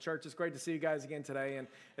Church, it's great to see you guys again today. And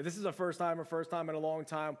if this is a first time in a long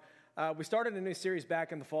time, we started a new series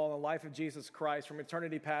back in the fall on the life of Jesus Christ, from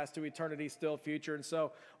eternity past to eternity still future. And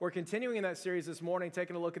so we're continuing in that series this morning,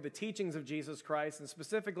 taking a look at the teachings of Jesus Christ, and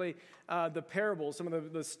specifically the parables, some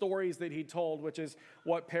of the stories that he told, which is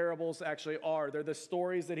what parables actually are. They're the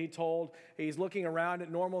stories that he told. He's looking around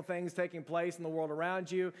at normal things taking place in the world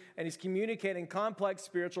around you, and he's communicating complex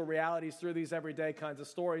spiritual realities through these everyday kinds of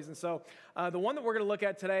stories. And so the one that we're going to look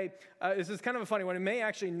at today is kind of a funny one. It may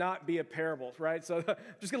actually not be a parable, right? So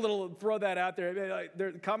just going to throw that out there.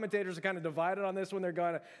 The commentators are kind of divided on this one. They're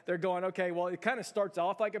going, okay, well, it kind of starts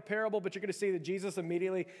off like a parable, but you're going to see that Jesus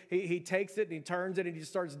immediately, he takes it and he turns it and he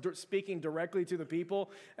starts speaking directly to the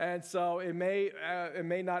people. And so it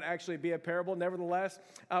may not actually be a parable. Nevertheless,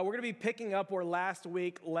 we're going to be picking up where last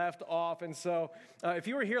week left off. And so if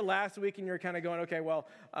you were here last week and you're kind of going, okay, well,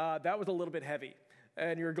 that was a little bit heavy.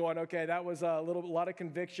 And you're going, okay, that was a lot of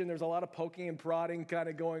conviction. There's a lot of poking and prodding kind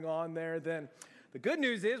of going on there. Then the good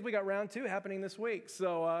news is we got round 2 happening this week.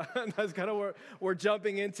 So that's kind of where we're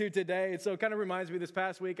jumping into today. And so it kind of reminds me, this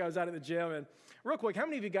past week I was out at the gym. And real quick, how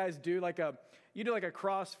many of you guys do like a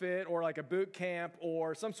CrossFit or like a boot camp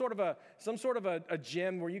or some sort of a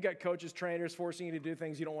gym where you got coaches, trainers forcing you to do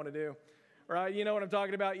things you don't want to do? Right, you know what I'm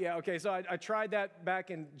talking about? Yeah, okay, so I tried that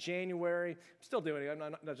back in January. I'm still doing it.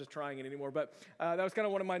 I'm not just trying it anymore, but that was kind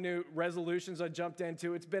of one of my new resolutions I jumped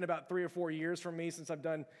into. It's been about 3 or 4 years for me since I've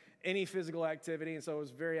done any physical activity, and so I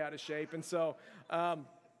was very out of shape. And so I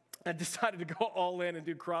decided to go all in and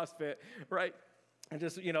do CrossFit, right? And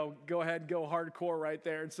just, go ahead and go hardcore right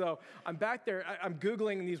there. And so I'm back there. I'm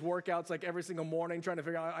Googling these workouts like every single morning, trying to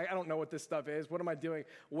figure out, I don't know what this stuff is. What am I doing?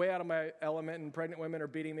 Way out of my element, and pregnant women are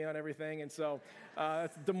beating me on everything. And so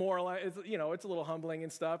it's demoralizing. It's a little humbling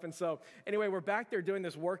and stuff. And so anyway, we're back there doing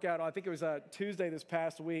this workout. I think it was Tuesday this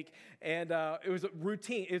past week. And it was a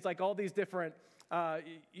routine. It's like all these different,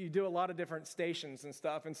 you do a lot of different stations and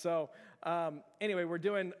stuff. And so anyway, we're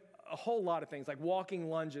doing a whole lot of things, like walking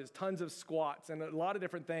lunges, tons of squats, and a lot of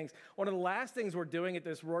different things. One of the last things we're doing at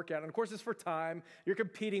this workout, and of course it's for time, you're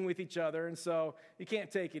competing with each other, and so you can't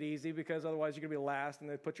take it easy because otherwise you're going to be last, and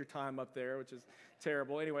they put your time up there, which is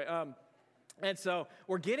terrible. Anyway, and so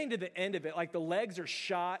we're getting to the end of it. Like the legs are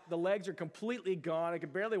shot. The legs are completely gone. I can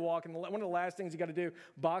barely walk. And one of the last things you got to do,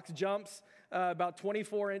 box jumps, about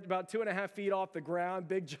 2.5 feet off the ground,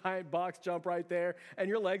 big giant box jump right there. And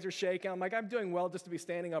your legs are shaking. I'm like, I'm doing well just to be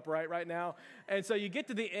standing upright right now. And so you get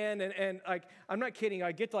to the end, and like, I'm not kidding.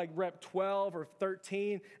 I get to like rep 12 or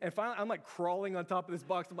 13. And finally, I'm like crawling on top of this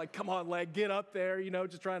box. I'm like, come on, leg, get up there,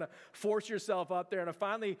 just trying to force yourself up there. And I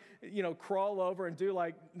finally, crawl over and do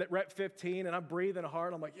like rep 15. And I'm breathing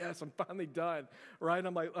hard. I'm like, yes, I'm finally done, right? And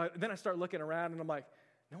I'm like, then I start looking around, and I'm like,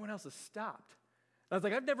 no one else has stopped. I was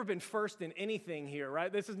like, I've never been first in anything here,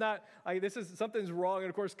 right? This is something's wrong. And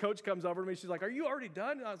of course, coach comes over to me. She's like, are you already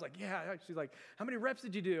done? And I was like, yeah. She's like, how many reps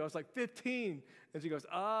did you do? I was like, 15. And she goes,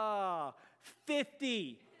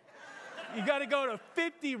 50. You got to go to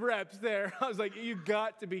 50 reps there. I was like, you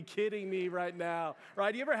got to be kidding me right now,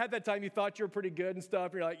 right? You ever had that time you thought you were pretty good and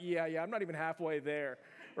stuff? You're like, yeah, I'm not even halfway there,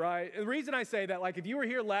 right? And the reason I say that, like if you were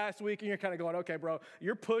here last week and you're kind of going, okay, bro,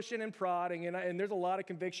 you're pushing and prodding, and there's a lot of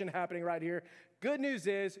conviction happening right here. Good news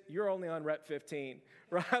is you're only on rep 15,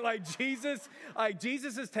 right? Like Jesus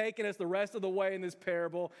has taken us the rest of the way in this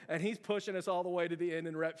parable, and he's pushing us all the way to the end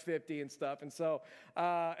in rep 50 and stuff. And so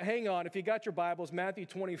hang on. If you got your Bibles, Matthew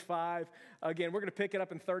 25, again, we're going to pick it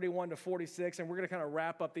up in 31 to 46, and we're going to kind of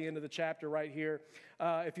wrap up the end of the chapter right here.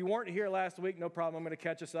 If you weren't here last week, no problem. I'm going to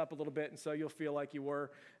catch us up a little bit, and so you'll feel like you were,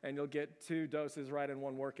 and you'll get 2 doses right in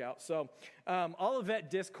one workout. So Olivet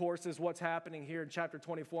Discourse is what's happening here in chapter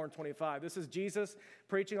 24 and 25. This is Jesus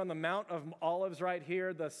preaching on the Mount of Olives right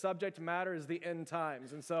here. The subject matter is the end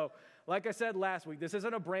times. And so, like I said last week, this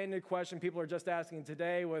isn't a brand new question people are just asking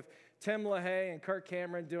today with Tim LaHaye and Kirk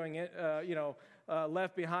Cameron doing it,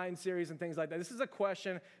 Left Behind series and things like that. This is a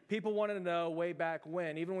question people wanted to know way back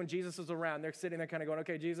when, even when Jesus was around. They're sitting there kind of going,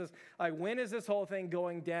 okay, Jesus, like when is this whole thing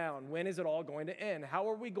going down? When is it all going to end? How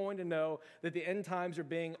are we going to know that the end times are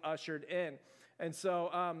being ushered in? And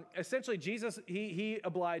so essentially Jesus, he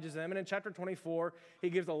obliges them. And in chapter 24, he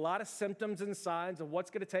gives a lot of symptoms and signs of what's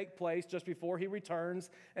going to take place just before he returns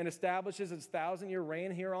and establishes his 1,000-year reign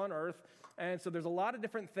here on earth. And so there's a lot of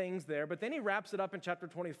different things there. But then he wraps it up in chapter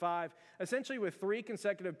 25, essentially with 3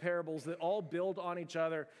 consecutive parables that all build on each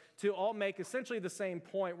other to all make essentially the same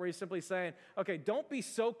point, where he's simply saying, okay, don't be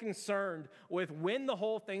so concerned with when the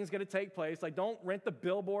whole thing's going to take place. Like, don't rent the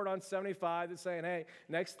billboard on 75 that's saying, hey,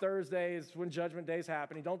 next Thursday is when judgment judgment day is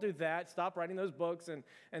happening. Don't do that. Stop writing those books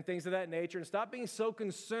and things of that nature. And stop being so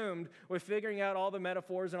consumed with figuring out all the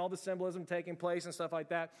metaphors and all the symbolism taking place and stuff like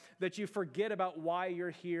that, that you forget about why you're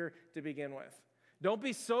here to begin with. Don't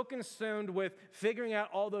be so consumed with figuring out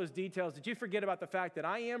all those details that you forget about the fact that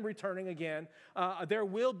I am returning again. There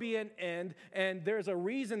will be an end, and there's a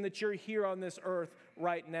reason that you're here on this earth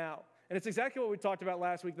right now. And it's exactly what we talked about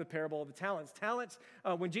last week, the parable of the talents. Talents,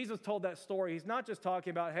 when Jesus told that story, he's not just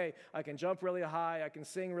talking about, hey, I can jump really high, I can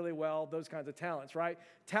sing really well, those kinds of talents, right?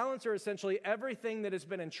 Talents are essentially everything that has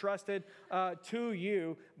been entrusted to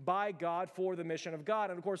you by God for the mission of God.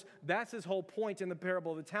 And of course, that's his whole point in the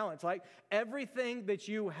parable of the talents. Like everything that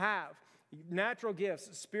you have, natural gifts,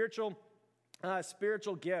 spiritual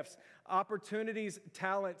gifts, opportunities,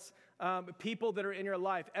 talents, people that are in your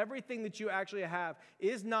life, everything that you actually have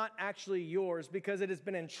is not actually yours because it has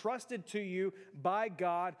been entrusted to you by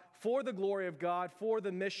God for the glory of God, for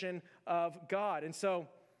the mission of God. And so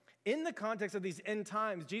in the context of these end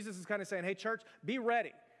times, Jesus is kind of saying, hey, church, be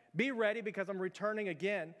ready. Be ready because I'm returning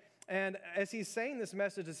again. And as he's saying this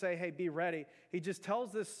message to say, hey, be ready, he just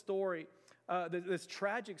tells this story, this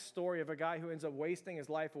tragic story of a guy who ends up wasting his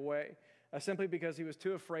life away simply because he was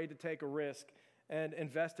too afraid to take a risk and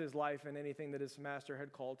invest his life in anything that his master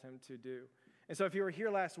had called him to do. And so if you were here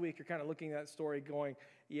last week, you're kind of looking at that story going,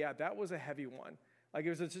 yeah, that was a heavy one. Like it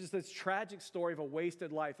was just this tragic story of a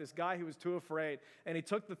wasted life, this guy who was too afraid, and he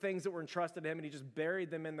took the things that were entrusted to him and he just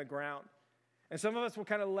buried them in the ground. And some of us were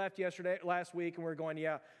kind of left last week, and we're going,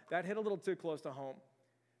 yeah, that hit a little too close to home.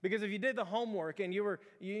 Because if you did the homework and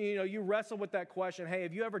you wrestled with that question, hey,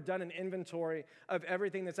 have you ever done an inventory of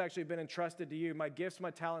everything that's actually been entrusted to you? My gifts, my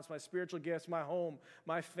talents, my spiritual gifts, my home,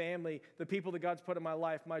 my family, the people that God's put in my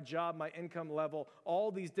life, my job, my income level, all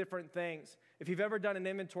these different things. If you've ever done an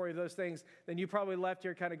inventory of those things, then you probably left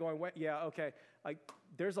here kind of going, well, yeah, okay, like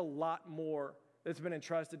there's a lot more that's been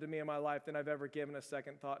entrusted to me in my life than I've ever given a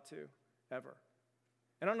second thought to, ever.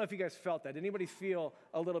 And I don't know if you guys felt that. Did anybody feel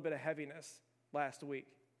a little bit of heaviness last week?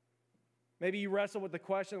 Maybe you wrestled with the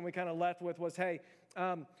question we kind of left with was, hey,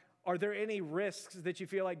 are there any risks that you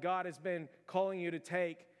feel like God has been calling you to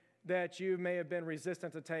take that you may have been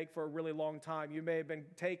resistant to take for a really long time? You may have been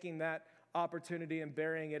taking that opportunity and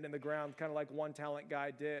burying it in the ground, kind of like one talent guy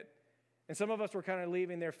did. And some of us were kind of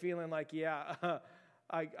leaving there feeling like, yeah,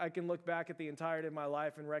 I can look back at the entirety of my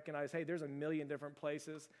life and recognize, hey, there's a million different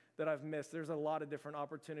places that I've missed. There's a lot of different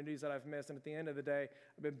opportunities that I've missed. And at the end of the day,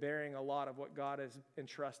 I've been burying a lot of what God has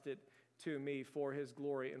entrusted to me for his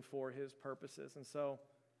glory and for his purposes. And so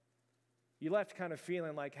you left kind of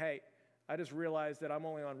feeling like, hey, I just realized that I'm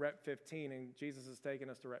only on rep 15 and Jesus is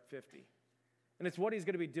taking us to rep 50. And it's what he's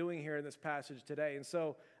going to be doing here in this passage today. And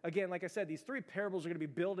so, again, like I said, these three parables are going to be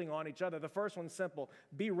building on each other. The first one's simple.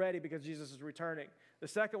 Be ready because Jesus is returning. The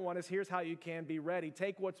second one is here's how you can be ready.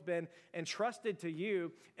 Take what's been entrusted to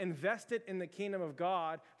you, invest it in the kingdom of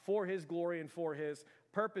God for his glory and for his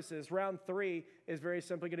purposes. Round 3 is very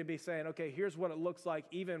simply going to be saying, okay, here's what it looks like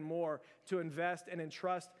even more to invest and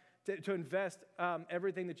entrust, to invest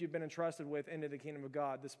everything that you've been entrusted with into the kingdom of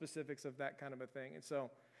God, the specifics of that kind of a thing. And so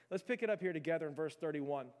let's pick it up here together in verse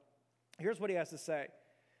 31. Here's what he has to say.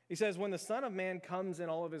 He says, when the Son of Man comes in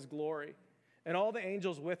all of his glory and all the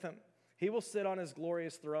angels with him, he will sit on his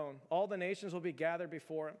glorious throne. All the nations will be gathered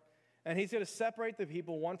before him. And he's going to separate the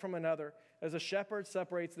people one from another as a shepherd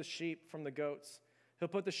separates the sheep from the goats. He'll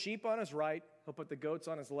put the sheep on his right, he'll put the goats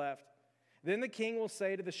on his left. Then the king will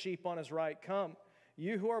say to the sheep on his right, come,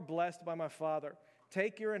 you who are blessed by my Father,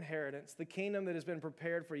 take your inheritance, the kingdom that has been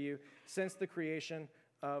prepared for you since the creation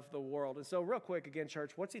of the world. And so real quick, again,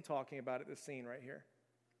 church, what's he talking about at this scene right here?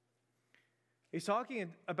 He's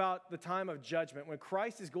talking about the time of judgment. When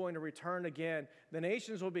Christ is going to return again, the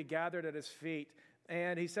nations will be gathered at his feet.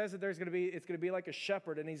 And he says that it's going to be like a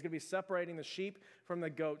shepherd, and he's going to be separating the sheep from the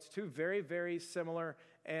goats, two very, very similar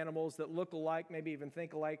animals that look alike, maybe even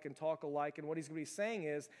think alike and talk alike. And what he's going to be saying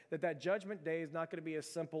is that judgment day is not going to be as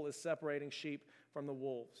simple as separating sheep from the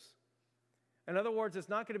wolves. In other words, it's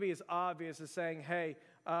not going to be as obvious as saying, hey,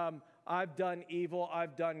 I've done evil,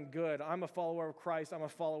 I've done good. I'm a follower of Christ, I'm a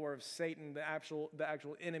follower of Satan, the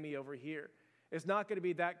actual enemy over here. It's not going to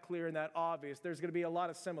be that clear and that obvious. There's going to be a lot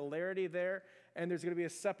of similarity there, and there's going to be a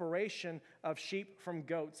separation of sheep from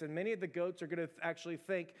goats. And many of the goats are going to actually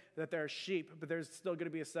think that they're sheep, but there's still going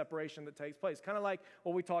to be a separation that takes place. Kind of like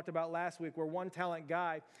what we talked about last week, where one talent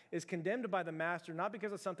guy is condemned by the master, not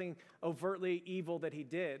because of something overtly evil that he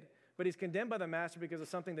did, but he's condemned by the master because of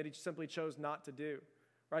something that he simply chose not to do.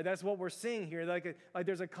 right? That's what we're seeing here. Like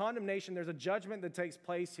there's a condemnation, there's a judgment that takes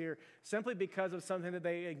place here simply because of something that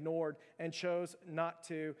they ignored and chose not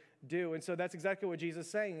to do. And so that's exactly what Jesus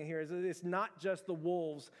is saying here, is that it's not just the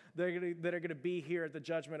wolves that are going to be here at the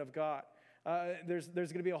judgment of God. There's going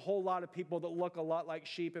to be a whole lot of people that look a lot like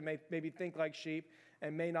sheep and maybe think like sheep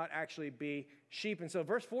and may not actually be sheep. And so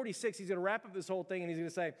verse 46, he's going to wrap up this whole thing and he's going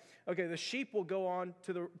to say, okay, the sheep will go on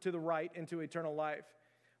to the right into eternal life,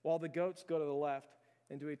 while the goats go to the left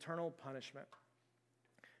into eternal punishment.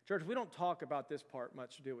 Church, we don't talk about this part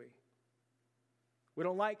much, do we? We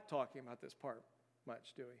don't like talking about this part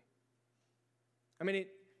much, do we? I mean,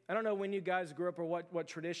 I don't know when you guys grew up or what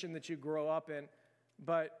tradition that you grow up in,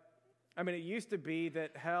 but I mean, it used to be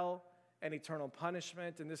that hell and eternal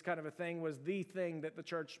punishment and this kind of a thing was the thing that the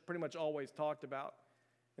church pretty much always talked about.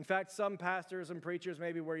 In fact, some pastors and preachers,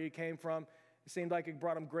 maybe where you came from, it seemed like it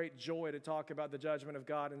brought them great joy to talk about the judgment of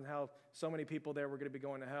God and how so many people there were going to be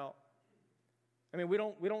going to hell. I mean, we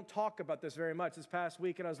don't talk about this very much. This past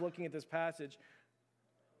week, and I was looking at this passage.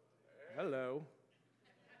 Hello.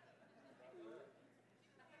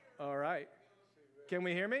 All right. Can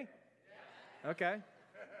we hear me? Okay.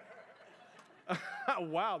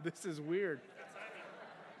 Wow, this is weird.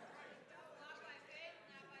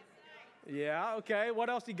 Yeah, okay. What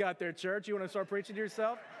else you got there, church? You want to start preaching to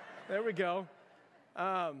yourself? There we go.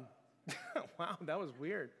 Wow, that was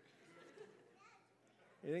weird.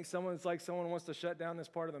 You think someone wants to shut down this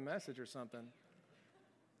part of the message or something?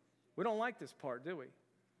 We don't like this part, do we?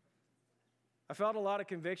 I felt a lot of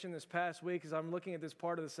conviction this past week as I'm looking at this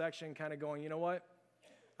part of the section, kind of going, you know what?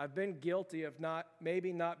 I've been guilty of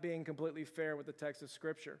maybe not being completely fair with the text of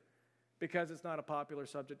Scripture because it's not a popular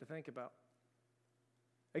subject to think about.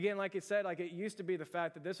 Again, like it said, like it used to be the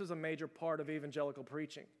fact that this was a major part of evangelical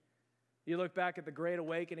preaching. You look back at the Great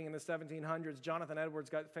Awakening in the 1700s, Jonathan Edwards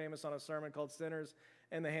got famous on a sermon called Sinners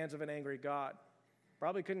in the Hands of an Angry God.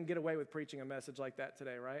 Probably couldn't get away with preaching a message like that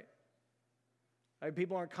today, right? Like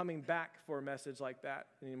people aren't coming back for a message like that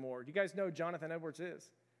anymore. Do you guys know who Jonathan Edwards is?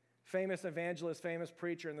 Famous evangelist, famous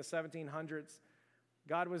preacher in the 1700s.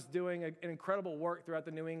 God was doing an incredible work throughout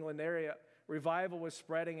the New England area. Revival was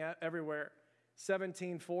spreading everywhere.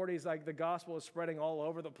 1740s, like the gospel was spreading all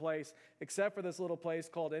over the place, except for this little place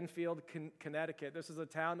called Enfield, Connecticut. This is a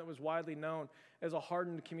town that was widely known as a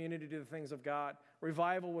hardened community to the things of God.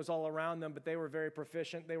 Revival was all around them, but they were very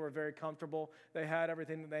proficient. They were very comfortable. They had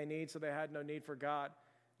everything that they need, so they had no need for God.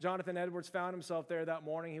 Jonathan Edwards found himself there that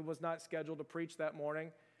morning. He was not scheduled to preach that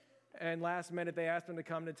morning. And last minute, they asked him to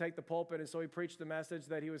come to take the pulpit, and so he preached the message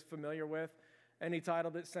that he was familiar with, and he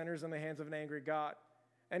titled it, Sinners in the Hands of an Angry God.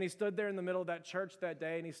 And he stood there in the middle of that church that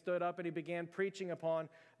day, and he stood up and he began preaching upon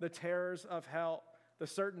the terrors of hell, the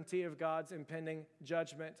certainty of God's impending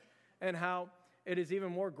judgment, and how it is even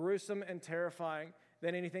more gruesome and terrifying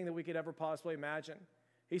than anything that we could ever possibly imagine.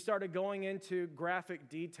 He started going into graphic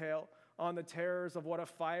detail on the terrors of what a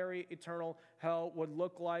fiery eternal hell would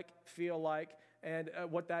look like, feel like, and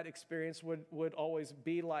what that experience would always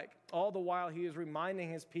be like. All the while, he is reminding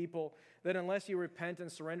his people that unless you repent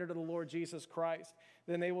and surrender to the Lord Jesus Christ,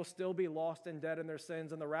 then they will still be lost and dead in their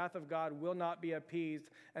sins, and the wrath of God will not be appeased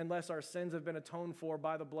unless our sins have been atoned for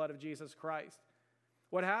by the blood of Jesus Christ.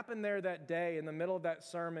 What happened there that day in the middle of that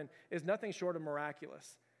sermon is nothing short of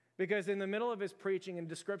miraculous. Because in the middle of his preaching and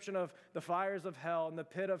description of the fires of hell and the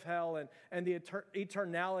pit of hell and the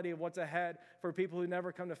eternality of what's ahead for people who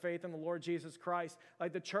never come to faith in the Lord Jesus Christ,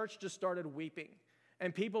 like the church just started weeping.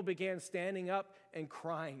 And people began standing up and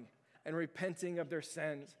crying and repenting of their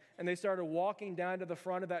sins. And they started walking down to the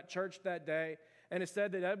front of that church that day. And it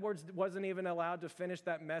said that Edwards wasn't even allowed to finish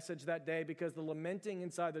that message that day because the lamenting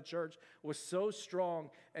inside the church was so strong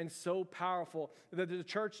and so powerful that the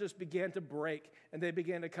church just began to break and they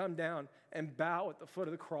began to come down and bow at the foot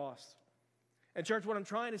of the cross. And church, what I'm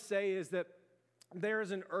trying to say is that there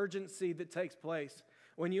is an urgency that takes place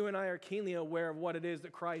when you and I are keenly aware of what it is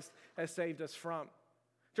that Christ has saved us from.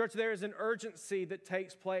 Church, there is an urgency that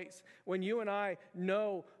takes place when you and I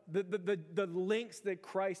know the lengths that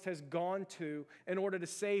Christ has gone to in order to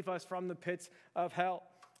save us from the pits of hell.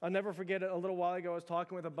 I'll never forget it. A little while ago, I was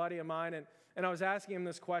talking with a buddy of mine, and I was asking him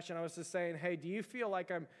this question. I was just saying, hey, do you feel like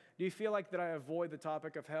that I avoid the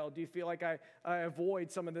topic of hell? Do you feel like I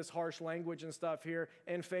avoid some of this harsh language and stuff here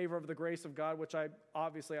in favor of the grace of God, which I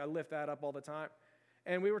lift that up all the time.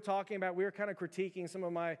 And we were kind of critiquing some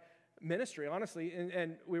of my ministry, honestly,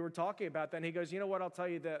 and we were talking about that, and he goes, you know what, I'll tell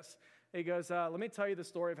you this. He goes, let me tell you the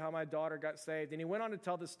story of how my daughter got saved. And he went on to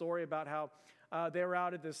tell the story about how they were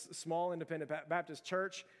out at this small independent Baptist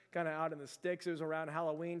church, kind of out in the sticks. It was around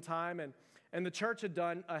Halloween time, and the church had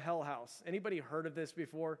done a hell house. Anybody heard of this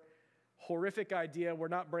before? horrific idea. We're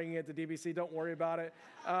not bringing it to DBC. Don't worry about it.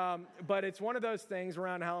 But it's one of those things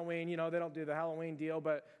around Halloween. You know, they don't do the Halloween deal,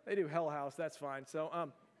 but they do Hell House. That's fine.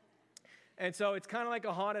 And so it's kind of like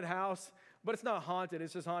a haunted house, but it's not haunted.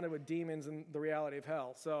 It's just haunted with demons and the reality of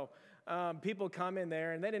hell. So people come in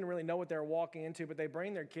there, and they didn't really know what they were walking into, but they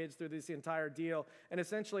bring their kids through this entire deal. And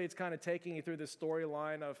essentially, it's kind of taking you through this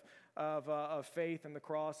storyline of faith and the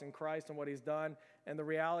cross and Christ and what he's done and the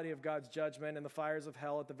reality of God's judgment and the fires of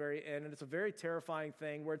hell at the very end. And it's a very terrifying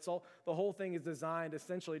thing where the whole thing is designed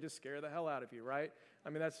essentially to scare the hell out of you, right? I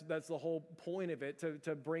mean, that's the whole point of it,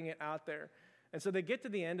 to bring it out there. And so they get to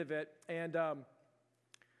the end of it, and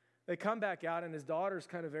they come back out, and his daughter's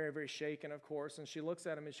kind of very, very shaken, of course, and she looks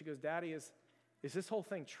at him and she goes, Daddy, is this whole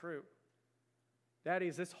thing true? Daddy,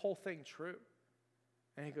 is this whole thing true?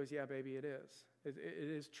 And he goes, yeah, baby, it is. It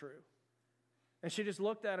is true. And she just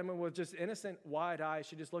looked at him, and with just innocent, wide eyes,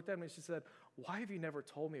 she just looked at him and she said, why have you never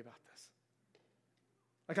told me about this?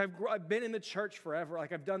 Like, I've been in the church forever.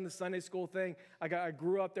 Like, I've done the Sunday school thing. I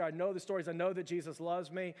grew up there. I know the stories. I know that Jesus loves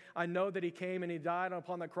me. I know that he came and he died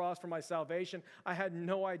upon the cross for my salvation. I had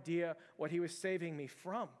no idea what he was saving me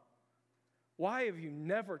from. Why have you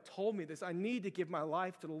never told me this? I need to give my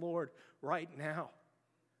life to the Lord right now.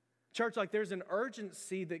 Church, like, there's an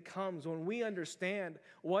urgency that comes when we understand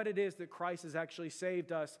what it is that Christ has actually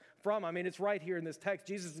saved us from. I mean, it's right here in this text.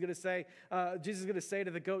 Jesus is going to say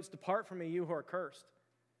to the goats, depart from me, you who are cursed.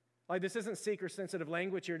 Like, this isn't seeker-sensitive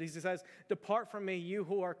language here. He says, depart from me, you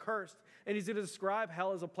who are cursed. And he's going to describe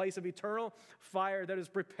hell as a place of eternal fire that is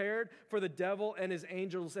prepared for the devil and his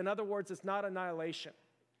angels. In other words, it's not annihilation.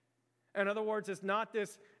 In other words, it's not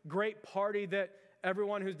this great party that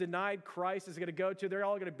everyone who's denied Christ is going to go to. They're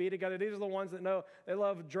all going to be together. These are the ones that know they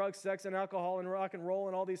love drugs, sex, and alcohol, and rock and roll,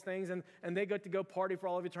 and all these things, and they get to go party for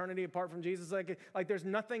all of eternity apart from Jesus. Like there's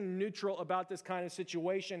nothing neutral about this kind of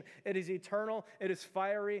situation. It is eternal, it is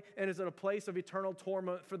fiery, and it is a place of eternal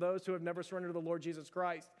torment for those who have never surrendered to the Lord Jesus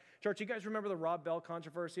Christ. Church, you guys remember the Rob Bell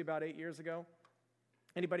controversy about 8 years ago?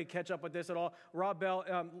 Anybody catch up with this at all? Rob Bell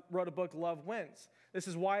wrote a book, Love Wins. This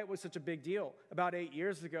is why it was such a big deal about 8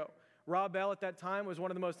 years ago. Rob Bell at that time was one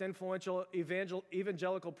of the most influential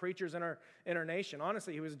evangelical preachers in our nation.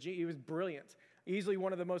 Honestly, he was brilliant. Easily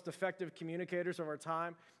one of the most effective communicators of our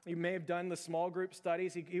time. He may have done the small group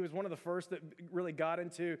studies. He was one of the first that really got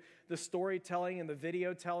into the storytelling and the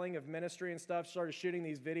video telling of ministry and stuff, started shooting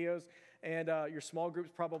these videos. And your small groups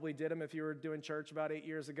probably did them if you were doing church about 8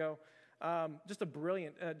 years ago. Just a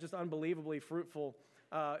brilliant, just unbelievably fruitful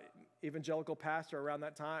evangelical pastor around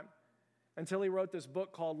that time. Until he wrote this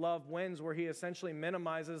book called Love Wins, where he essentially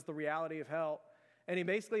minimizes the reality of hell. And he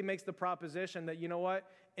basically makes the proposition that, you know what,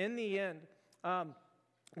 in the end,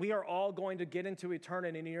 we are all going to get into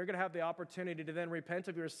eternity, and you're going to have the opportunity to then repent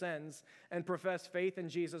of your sins and profess faith in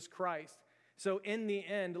Jesus Christ. So in the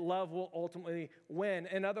end, love will ultimately win.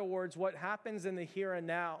 In other words, what happens in the here and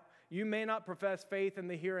now, you may not profess faith in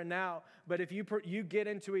the here and now, but if you get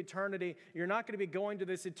into eternity, you're not going to be going to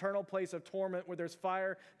this eternal place of torment where there's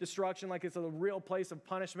fire, destruction, like it's a real place of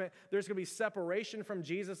punishment. There's going to be separation from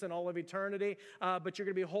Jesus in all of eternity, but you're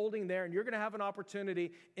going to be holding there, and you're going to have an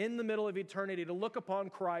opportunity in the middle of eternity to look upon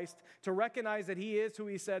Christ, to recognize that he is who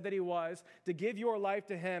he said that he was, to give your life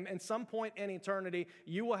to him. And some point in eternity,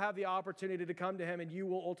 you will have the opportunity to come to him, and you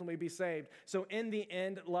will ultimately be saved. So in the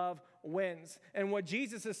end, love wins. And what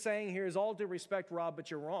Jesus is saying here is, all due respect, Rob, but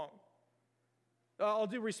you're wrong. All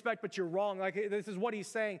due respect, but you're wrong. Like, this is what he's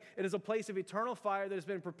saying. It is a place of eternal fire that has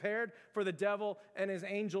been prepared for the devil and his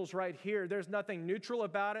angels right here. There's nothing neutral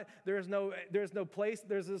about it. There's no place.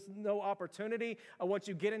 There's no opportunity once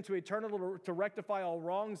you get into eternity to rectify all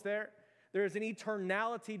wrongs there. There is an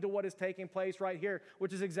eternality to what is taking place right here,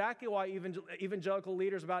 which is exactly why evangelical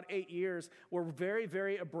leaders about 8 years were very,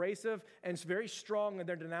 very abrasive and very strong in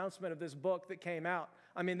their denouncement of this book that came out.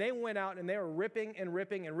 I mean, they went out and they were ripping and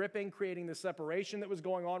ripping and ripping, creating the separation that was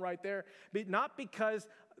going on right there, but not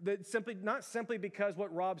simply because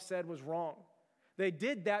what Rob said was wrong. They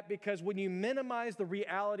did that because when you minimize the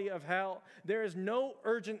reality of hell, there is no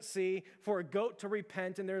urgency for a goat to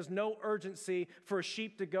repent, and there's no urgency for a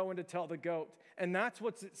sheep to go and to tell the goat. And that's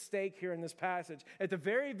what's at stake here in this passage. At the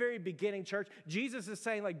very, very beginning, church, Jesus is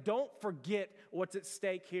saying, like, don't forget what's at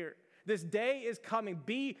stake here. This day is coming.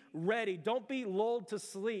 Be ready. Don't be lulled to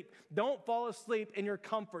sleep. Don't fall asleep in your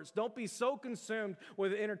comforts. Don't be so consumed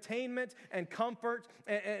with entertainment and comfort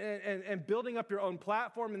and building up your own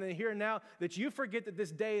platform in the here and now that you forget that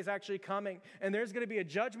this day is actually coming. And there's going to be a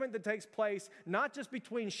judgment that takes place, not just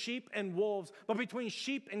between sheep and wolves, but between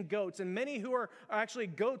sheep and goats. And many who are actually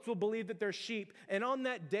goats will believe that they're sheep. And on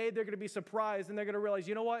that day, they're going to be surprised and they're going to realize,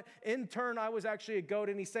 you know what? In turn, I was actually a goat.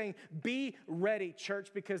 And he's saying, be ready, church,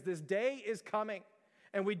 because this day is coming.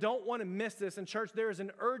 And we don't want to miss this. And church, there is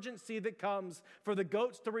an urgency that comes for the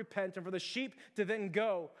goats to repent and for the sheep to then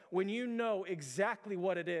go when you know exactly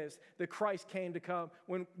what it is that Christ came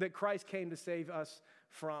to save us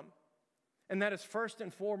from. And that is first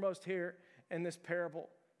and foremost here in this parable.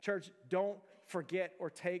 Church, don't forget or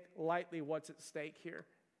take lightly what's at stake here.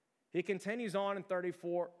 He continues on in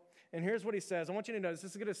 34, and here's what he says. I want you to notice,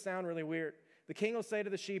 this is going to sound really weird. The king will say to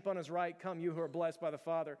the sheep on his right, come, you who are blessed by the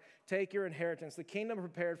Father, take your inheritance, the kingdom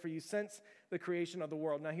prepared for you since the creation of the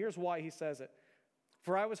world. Now here's why he says it.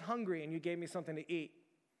 For I was hungry, and you gave me something to eat.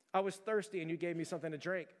 I was thirsty, and you gave me something to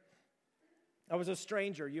drink. I was a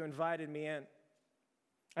stranger, you invited me in.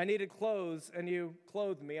 I needed clothes, and you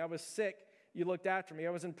clothed me. I was sick, you looked after me.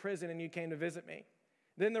 I was in prison, and you came to visit me.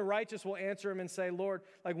 Then the righteous will answer him and say, Lord,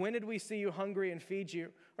 when did we see you hungry and feed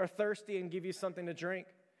you, or thirsty and give you something to drink?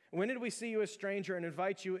 When did we see you a stranger and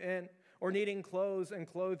invite you in, or needing clothes and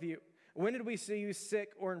clothe you? When did we see you sick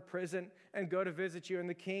or in prison and go to visit you? And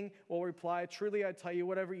the king will reply, truly I tell you,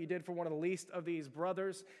 whatever you did for one of the least of these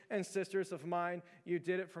brothers and sisters of mine, you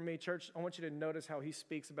did it for me. Church, I want you to notice how he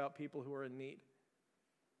speaks about people who are in need.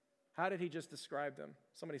 How did he just describe them?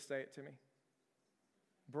 Somebody say it to me.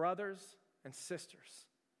 Brothers and sisters.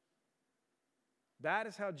 That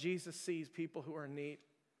is how Jesus sees people who are in need.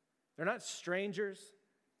 They're not strangers.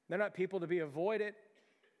 They're not people to be avoided.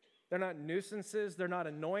 They're not nuisances. They're not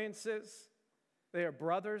annoyances. They are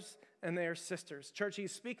brothers and they are sisters. Church,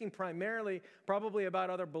 he's speaking primarily probably about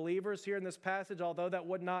other believers here in this passage, although that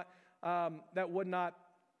would not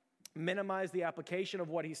minimize the application of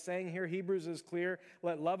what he's saying here. Hebrews is clear.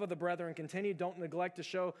 Let love of the brethren continue. Don't neglect to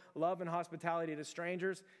show love and hospitality to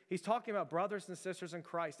strangers. He's talking about brothers and sisters in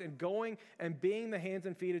Christ and going and being the hands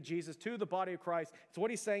and feet of Jesus to the body of Christ. It's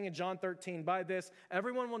what he's saying in John 13. By this,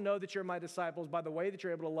 everyone will know that you're my disciples by the way that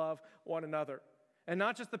you're able to love one another. And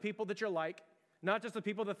not just the people that you're like, not just the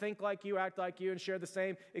people that think like you, act like you, and share the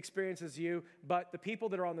same experience as you, but the people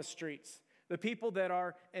that are on the streets. The people that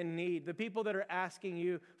are in need, the people that are asking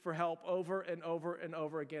you for help over and over and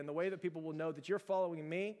over again. The way that people will know that you're following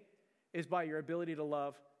me is by your ability to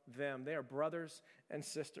love them. They are brothers and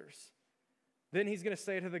sisters. Then he's going to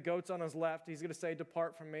say to the goats on his left, he's going to say,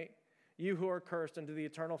 depart from me, you who are cursed, into the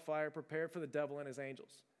eternal fire prepared for the devil and his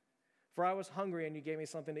angels. For I was hungry and you gave me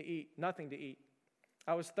something to eat, nothing to eat.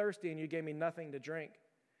 I was thirsty and you gave me nothing to drink.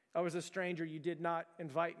 I was a stranger, you did not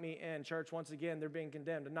invite me in. Church, once again, they're being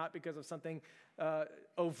condemned, and not because of something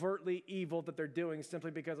overtly evil that they're doing,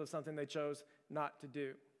 simply because of something they chose not to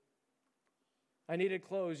do. I needed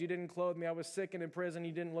clothes, you didn't clothe me. I was sick and in prison,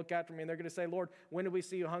 you didn't look after me. And they're going to say, Lord, when did we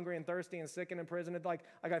see you hungry and thirsty and sick and in prison? It's like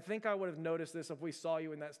I think I would have noticed this if we saw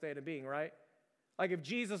you in that state of being, right? Like if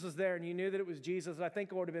Jesus was there and you knew that it was Jesus, I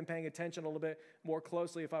think I would have been paying attention a little bit more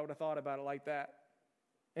closely if I would have thought about it like that.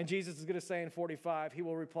 And Jesus is going to say in 45, he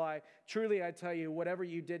will reply, truly I tell you, whatever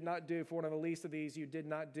you did not do for one of the least of these, you did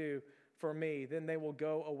not do for me. Then they will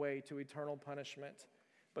go away to eternal punishment,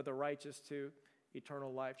 but the righteous to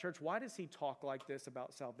eternal life. Church, why does he talk like this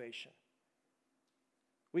about salvation?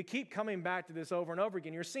 We keep coming back to this over and over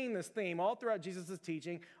again. You're seeing this theme all throughout Jesus'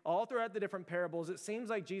 teaching, all throughout the different parables. It seems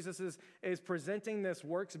like Jesus is presenting this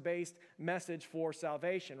works-based message for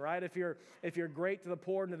salvation, right? If you're great to the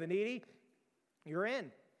poor and to the needy, you're in.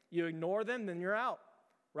 You ignore them, then you're out,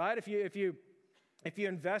 right? If you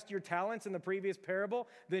invest your talents in the previous parable,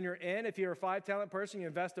 then you're in. If you're a 5-talent person, you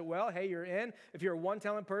invest it well, hey, you're in. If you're a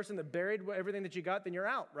 1-talent person that buried everything that you got, then you're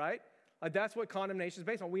out, right? Like that's what condemnation is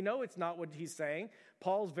based on. We know it's not what he's saying.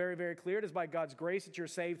 Paul's very, very clear. It is by God's grace that you're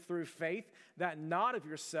saved through faith, that not of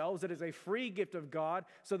yourselves. It is a free gift of God,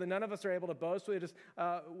 so that none of us are able to boast. It is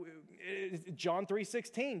John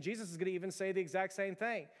 3:16. Jesus is going to even say the exact same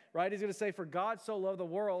thing, right? He's going to say, for God so loved the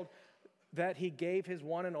world that he gave his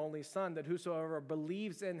one and only Son, that whosoever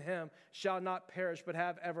believes in him shall not perish, but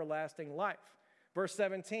have everlasting life. Verse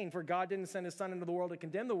 17, for God didn't send his Son into the world to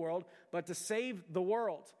condemn the world, but to save the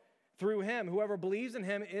world. Through him, whoever believes in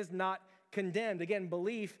him is not condemned. Again,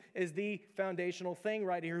 belief is the foundational thing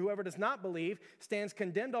right here. Whoever does not believe stands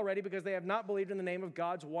condemned already because they have not believed in the name of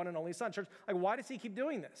God's one and only Son. Church, why does he keep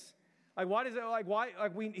doing this?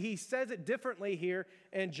 He says it differently here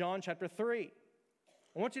in John chapter 3.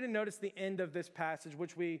 I want you to notice the end of this passage,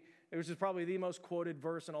 which is probably the most quoted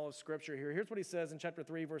verse in all of Scripture here. Here's what he says in chapter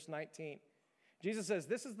 3, verse 19. Jesus says,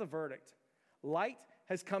 "This is the verdict. Light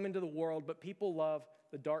has come into the world, but people love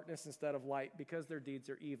the darkness instead of light because their deeds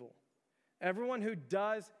are evil. Everyone who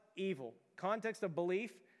does evil," context of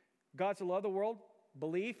belief, God so loved the world,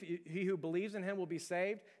 belief, he who believes in him will be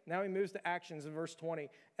saved. Now he moves to actions in verse 20.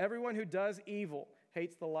 "Everyone who does evil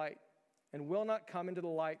hates the light and will not come into the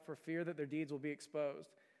light for fear that their deeds will be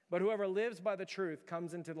exposed. But whoever lives by the truth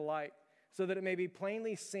comes into the light, so that it may be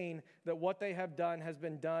plainly seen that what they have done has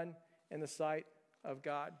been done in the sight of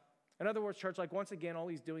God." In other words, church, like once again, all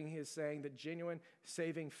he's doing, he is saying that genuine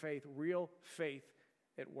saving faith, real faith,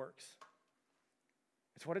 it works.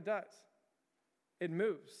 It's what it does. It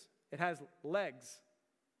moves. It has legs.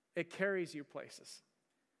 It carries you places,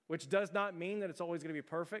 which does not mean that it's always going to be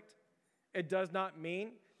perfect. It does not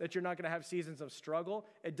mean that you're not going to have seasons of struggle.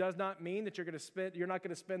 It does not mean that you're not going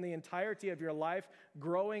to spend the entirety of your life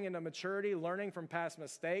growing into maturity, learning from past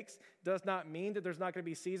mistakes. It does not mean that there's not going to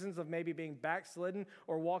be seasons of maybe being backslidden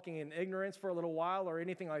or walking in ignorance for a little while or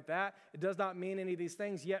anything like that. It does not mean any of these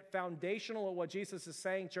things. Yet foundational of what Jesus is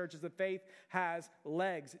saying, church, is that faith has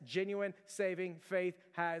legs. Genuine saving faith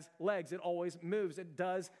has legs. It always moves. It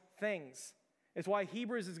does things. It's why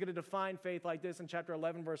Hebrews is going to define faith like this in chapter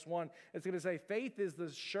 11, verse 1. It's going to say, faith is the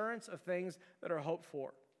assurance of things that are hoped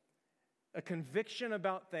for, a conviction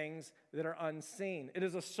about things that are unseen. It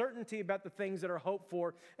is a certainty about the things that are hoped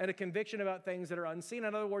for and a conviction about things that are unseen.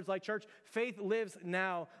 In other words, like church, faith lives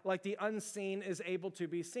now like the unseen is able to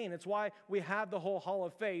be seen. It's why we have the whole hall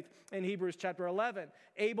of faith in Hebrews chapter 11.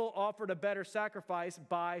 Abel offered a better sacrifice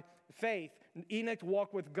by faith. Enoch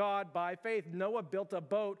walked with God by faith. Noah built a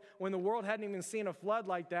boat when the world hadn't even seen a flood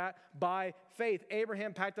like that by faith.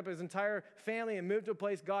 Abraham packed up his entire family and moved to a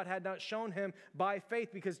place God had not shown him by faith,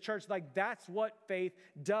 because church, like that's what faith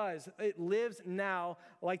does. It lives now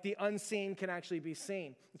like the unseen can actually be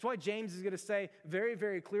seen. That's why James is going to say very,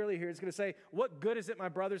 very clearly here, it's going to say, what good is it, my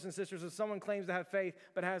brothers and sisters, if someone claims to have faith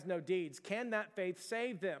but has no deeds? Can that faith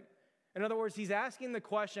save them? In other words, he's asking the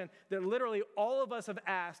question that literally all of us have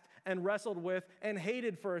asked and wrestled with and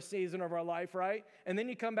hated for a season of our life, right? And then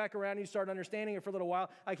you come back around and you start understanding it for a little while.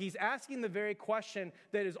 Like he's asking the very question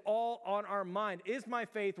that is all on our mind. Is my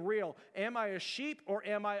faith real? Am I a sheep or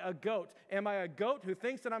am I a goat? Am I a goat who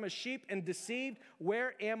thinks that I'm a sheep and deceived?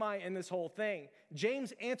 Where am I in this whole thing?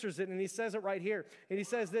 James answers it, and he says it right here. And he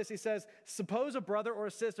says this, he says, suppose a brother or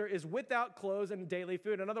a sister is without clothes and daily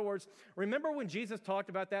food. In other words, remember when Jesus talked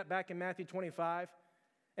about that back in Matthew 25?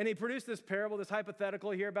 And he produced this parable, this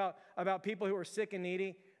hypothetical here about people who are sick and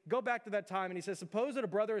needy. Go back to that time, and he says, suppose that a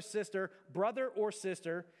brother or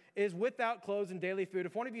sister is without clothes and daily food.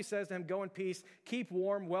 If one of you says to him, go in peace, keep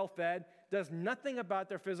warm, well-fed, does nothing about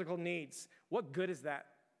their physical needs, what good is that?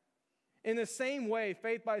 In the same way,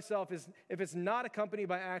 faith by itself, if it's not accompanied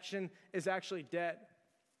by action, is actually dead.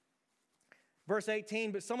 Verse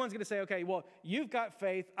 18, but someone's going to say, okay, well, you've got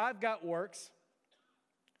faith, I've got works.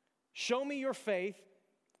 Show me your faith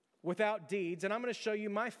without deeds, and I'm going to show you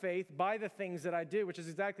my faith by the things that I do, which is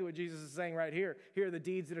exactly what Jesus is saying right here. Here are the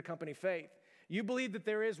deeds that accompany faith. You believe that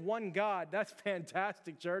there is one God. That's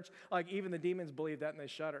fantastic, church. Like even the demons believe that and they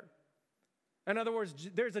shudder. In other words,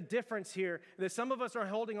 there's a difference here that some of us are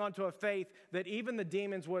holding on to a faith that even the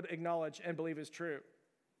demons would acknowledge and believe is true.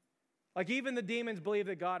 Like even the demons believe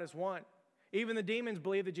that God is one. Even the demons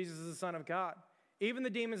believe that Jesus is the Son of God. Even the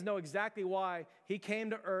demons know exactly why he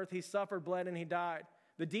came to earth, he suffered, bled, and he died.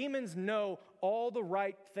 The demons know all the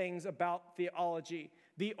right things about theology.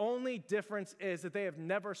 The only difference is that they have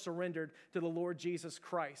never surrendered to the Lord Jesus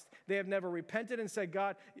Christ. They have never repented and said,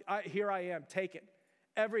 God, here I am, take it.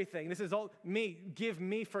 Everything. This is all me. Give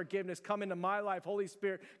me forgiveness. Come into my life. Holy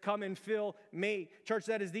Spirit, come and fill me. Church,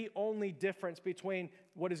 that is the only difference between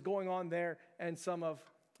what is going on there and some of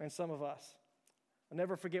us. I'll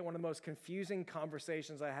never forget one of the most confusing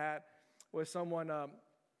conversations I had with someone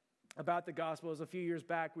about the gospel. It was a few years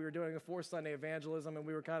back. We were doing a 4th Sunday evangelism, and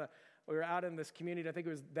we were out in this community. I think it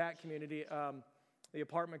was that community, the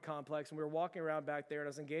apartment complex, and we were walking around back there, and I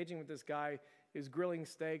was engaging with this guy. He was grilling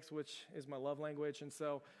steaks, which is my love language, and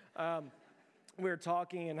so we were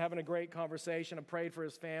talking and having a great conversation. I prayed for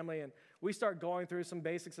his family, and we start going through some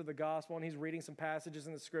basics of the gospel, and he's reading some passages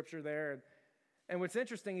in the scripture there, and what's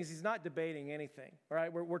interesting is he's not debating anything, all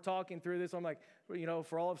right? We're talking through this. I'm like,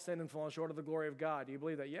 for all have sinned and fallen short of the glory of God. Do you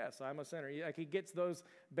believe that? Yes, I'm a sinner. Like he gets those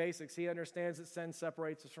basics. He understands that sin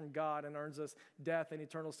separates us from God and earns us death and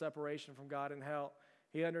eternal separation from God and hell.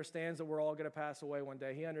 He understands that we're all going to pass away one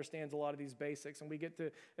day. He understands a lot of these basics. And we get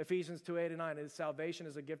to Ephesians 2:8 and 9. And salvation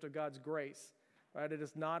is a gift of God's grace, right? It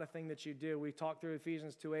is not a thing that you do. We talked through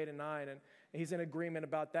Ephesians 2:8 and 9, and he's in agreement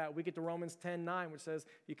about that. We get to Romans 10:9, which says,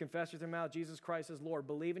 you confess with your mouth Jesus Christ is Lord.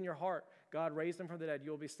 Believe in your heart God raised him from the dead.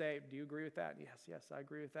 You will be saved. Do you agree with that? Yes, I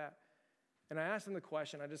agree with that. And I asked him the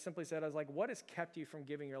question. I just simply said, I was like, what has kept you from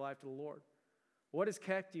giving your life to the Lord? What's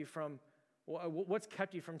kept you from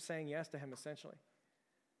saying yes to him, essentially?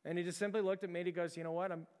 And he just simply looked at me and he goes, you know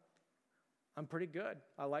what? I'm pretty good.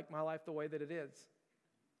 I like my life the way that it is.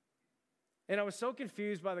 And I was so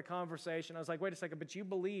confused by the conversation. I was like, wait a second, but you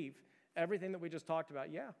believe everything that we just talked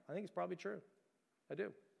about? Yeah, I think it's probably true. I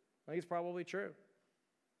do. I think it's probably true.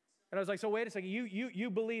 And I was like, so wait a second, you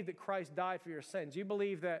believe that Christ died for your sins. You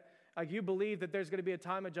believe that there's going to be a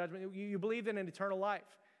time of judgment. You believe in an eternal life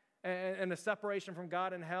and a separation from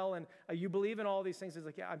God and hell. And you believe in all these things. It's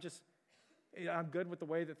like, yeah, I'm good with the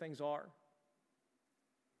way that things are.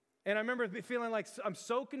 And I remember feeling like I'm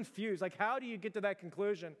so confused. Like, how do you get to that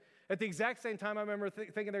conclusion? At the exact same time, I remember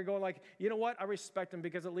thinking they're going like, you know what? I respect him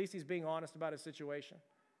because at least he's being honest about his situation.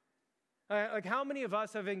 Like, how many of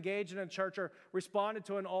us have engaged in a church or responded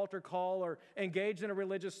to an altar call or engaged in a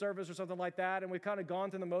religious service or something like that, and we've kind of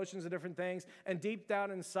gone through the motions of different things, and deep down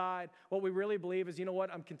inside, what we really believe is, you know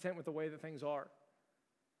what? I'm content with the way that things are.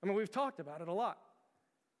 I mean, we've talked about it a lot.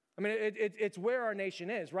 I mean, it's where our nation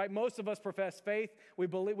is, right? Most of us profess faith.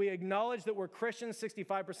 We acknowledge that we're Christians.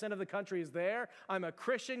 65% of the country is there. I'm a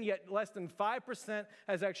Christian, yet less than 5%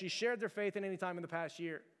 has actually shared their faith at any time in the past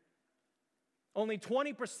year. Only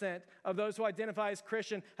 20% of those who identify as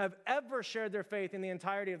Christian have ever shared their faith in the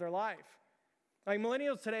entirety of their life. Like,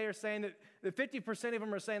 millennials today are saying that 50% of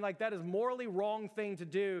them are saying, like, that is morally wrong thing to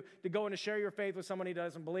do, to go and to share your faith with someone who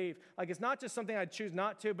doesn't believe. Like, it's not just something I'd choose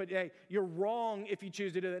not to, but hey, you're wrong if you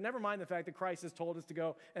choose to do that. Never mind the fact that Christ has told us to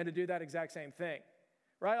go and to do that exact same thing.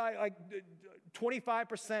 Right? Like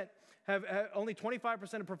 25% only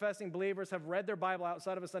 25% of professing believers have read their Bible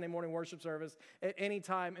outside of a Sunday morning worship service at any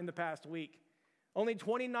time in the past week. Only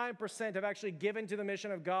 29% have actually given to the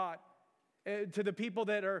mission of God, to the people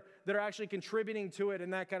that are actually contributing to it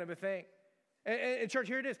and that kind of a thing. And church,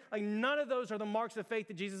 here it is. Like, none of those are the marks of faith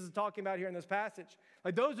that Jesus is talking about here in this passage.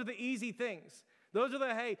 Like, those are the easy things. Those are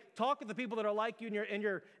the, hey, talk with the people that are like you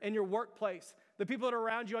in your workplace, the people that are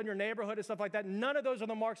around you in your neighborhood and stuff like that. None of those are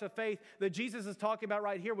the marks of faith that Jesus is talking about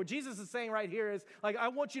right here. What Jesus is saying right here is, like, I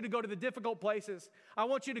want you to go to the difficult places. I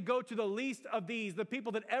want you to go to the least of these, the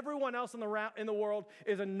people that everyone else in the world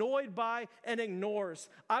is annoyed by and ignores.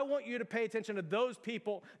 I want you to pay attention to those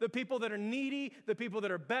people, the people that are needy, the people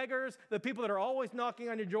that are beggars, the people that are always knocking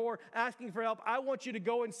on your door, asking for help. I want you to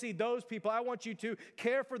go and see those people. I want you to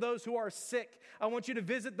care for those who are sick. I want you to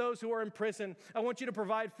visit those who are in prison. I want you to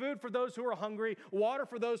provide food for those who are hungry, water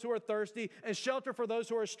for those who are thirsty, and shelter for those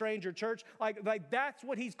who are a stranger. Church, like that's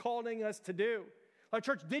what he's calling us to do. Like,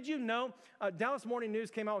 church, did you know, Dallas Morning News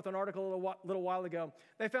came out with an article a little while ago.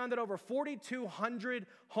 They found that over 4,200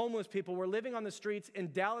 homeless people were living on the streets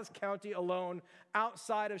in Dallas County alone,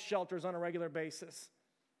 outside of shelters on a regular basis.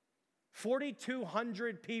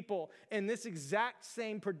 4,200 people in this exact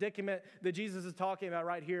same predicament that Jesus is talking about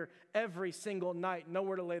right here every single night,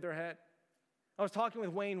 nowhere to lay their head. I was talking with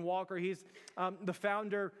Wayne Walker. He's the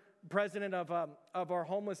founder, president of our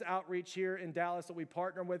homeless outreach here in Dallas that we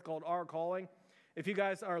partner with called Our Calling. If you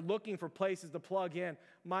guys are looking for places to plug in,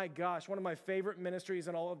 my gosh, one of my favorite ministries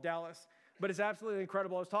in all of Dallas. But it's absolutely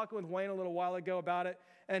incredible. I was talking with Wayne a little while ago about it,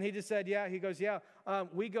 and he just said,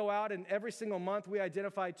 we go out, and every single month we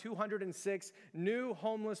identify 206 new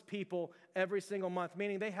homeless people every single month,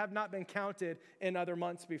 meaning they have not been counted in other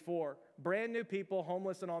months before. Brand new people,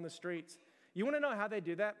 homeless and on the streets. You want to know how they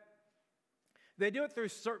do that? They do it through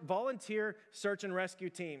volunteer search and rescue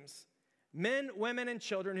teams. Men, women, and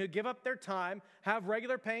children who give up their time, have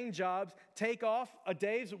regular paying jobs, take off a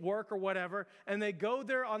day's work or whatever, and they go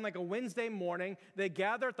there on like a Wednesday morning. They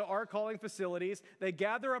gather at the Our Calling facilities. They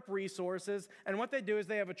gather up resources, and what they do is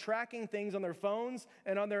they have a tracking things on their phones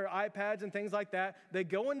and on their iPads and things like that. They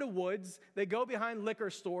go into woods. They go behind liquor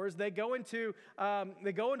stores. They go into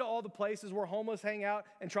all the places where homeless hang out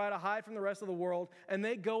and try to hide from the rest of the world, and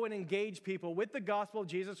they go and engage people with the gospel of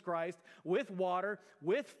Jesus Christ, with water,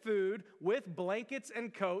 with food, with blankets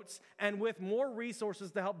and coats, and with more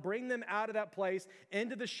resources to help bring them out of that place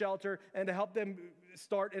into the shelter and to help them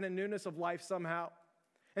start in a newness of life somehow.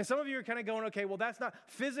 And some of you are kind of going, okay, well, that's not,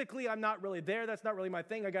 physically, I'm not really there. That's not really my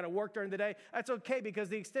thing. I got to work during the day. That's okay, because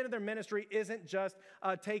the extent of their ministry isn't just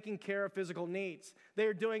taking care of physical needs.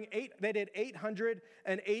 They did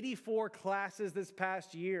 884 classes this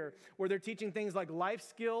past year where they're teaching things like life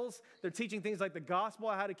skills. They're teaching things like the gospel,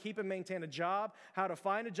 how to keep and maintain a job, how to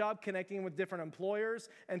find a job, connecting with different employers,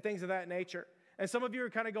 and things of that nature. And some of you are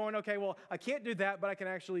kind of going, okay, well, I can't do that, but I can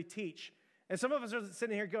actually teach. And some of us are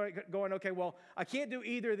sitting here going, okay, well, I can't do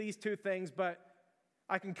either of these two things, but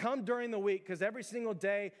I can come during the week because every single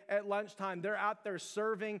day at lunchtime, they're out there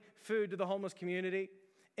serving food to the homeless community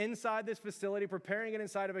inside this facility, preparing it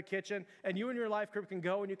inside of a kitchen, and you and your life group can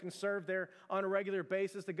go and you can serve there on a regular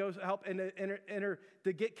basis to go help and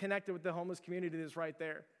to get connected with the homeless community that's right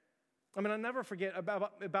there. I mean, I'll never forget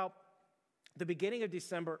about the beginning of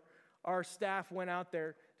December, our staff went out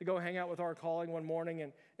there to go hang out with our calling one morning,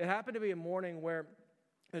 and it happened to be a morning where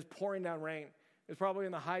it was pouring down rain. It was probably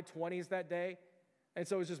in the high 20s that day, and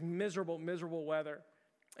so it was just miserable, miserable weather.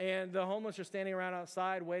 And the homeless are standing around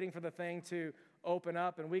outside waiting for the thing to open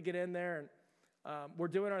up, and we get in there, and we're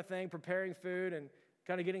doing our thing, preparing food and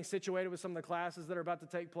kind of getting situated with some of the classes that are about to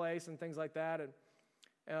take place and things like that. And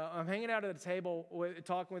I'm hanging out at the table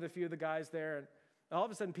talking with a few of the guys there, and all of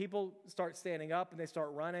a sudden people start standing up and they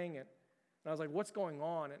start running, and I was like, what's going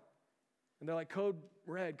on? And they're like, code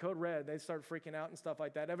red. They start freaking out and stuff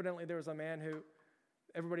like that. Evidently there was a man who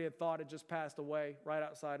everybody had thought had just passed away right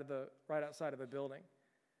outside of the building.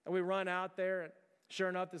 And we run out there, and sure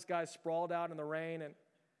enough, this guy's sprawled out in the rain, and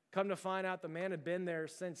come to find out the man had been there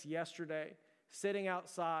since yesterday, sitting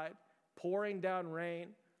outside, pouring down rain,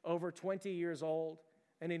 over 20 years old,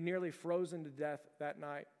 and he'd nearly frozen to death that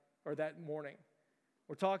night or that morning.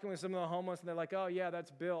 We're talking with some of the homeless, and they're like, oh, yeah,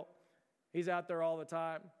 that's Bill. He's out there all the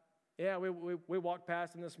time. Yeah, we walked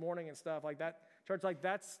past him this morning and stuff like that. Church, like,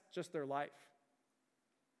 that's just their life.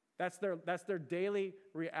 That's their daily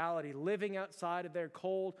reality, living outside of their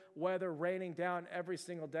cold weather, raining down every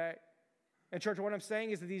single day. And church, what I'm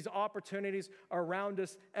saying is that these opportunities are around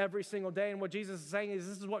us every single day. And what Jesus is saying is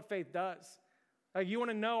this is what faith does. Like, you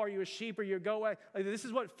want to know, are you a sheep or you a goat? Like, this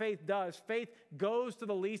is what faith does. Faith goes to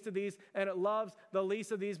the least of these, and it loves the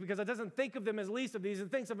least of these because it doesn't think of them as least of these.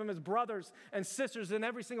 It thinks of them as brothers and sisters, and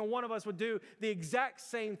every single one of us would do the exact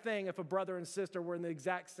same thing if a brother and sister were in the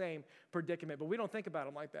exact same predicament. But we don't think about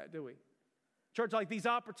them like that, do we? Church, like, these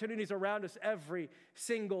opportunities around us every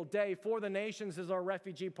single day. For the Nations is our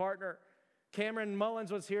refugee partner. Cameron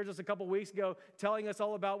Mullins was here just a couple weeks ago telling us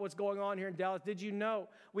all about what's going on here in Dallas. Did you know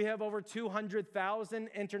we have over 200,000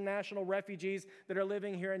 international refugees that are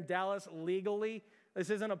living here in Dallas legally? This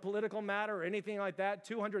isn't a political matter or anything like that.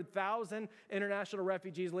 200,000 international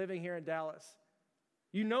refugees living here in Dallas.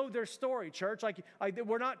 You know their story, church. Like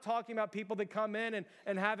we're not talking about people that come in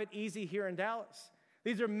and have it easy here in Dallas.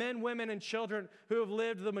 These are men, women, and children who have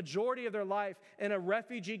lived the majority of their life in a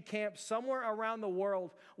refugee camp somewhere around the world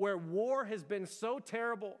where war has been so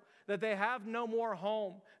terrible that they have no more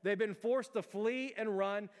home. They've been forced to flee and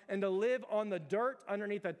run and to live on the dirt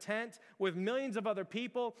underneath a tent with millions of other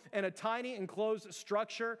people in a tiny enclosed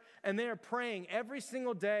structure. And they are praying every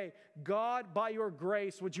single day, God, by your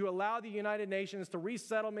grace, would you allow the United Nations to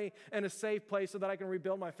resettle me in a safe place so that I can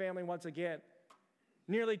rebuild my family once again?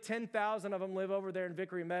 Nearly 10,000 of them live over there in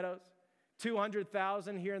Vickery Meadows,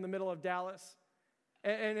 200,000 here in the middle of Dallas.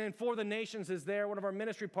 And For the Nations is there. One of our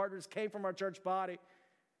ministry partners came from our church body.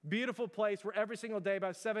 Beautiful place where every single day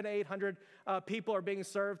about 700 to 800 people are being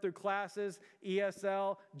served through classes,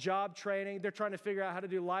 ESL, job training. They're trying to figure out how to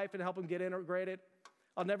do life and help them get integrated.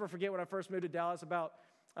 I'll never forget when I first moved to Dallas about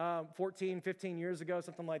 14, 15 years ago,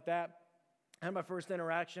 something like that. I had my first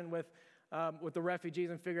interaction with the refugees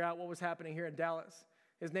and figure out what was happening here in Dallas.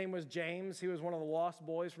 His name was James. He was one of the lost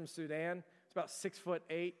boys from Sudan. He's about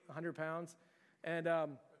 6'8", 100 pounds. And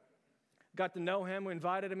got to know him. We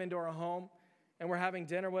invited him into our home, and we're having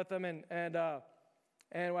dinner with him. And I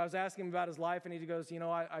was asking him about his life, and he goes, you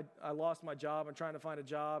know, I lost my job. I'm trying to find a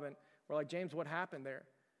job. And we're like, James, what happened there?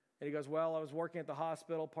 And he goes, well, I was working at the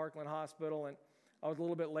hospital, Parkland Hospital, and I was a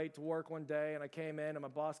little bit late to work one day, and I came in, and my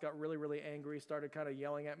boss got really, really angry, started kind of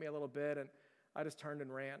yelling at me a little bit, and I just turned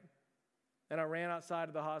and ran. And I ran outside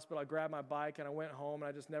of the hospital. I grabbed my bike, and I went home, and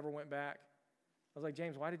I just never went back. I was like,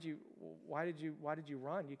 James, why did you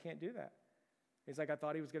run? You can't do that. He's like, I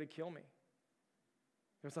thought he was going to kill me.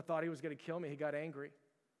 Because I thought he was going to kill me. He got angry.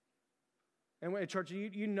 And in church,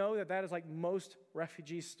 you know that is like most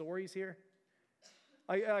refugee stories here.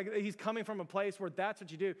 He's coming from a place where that's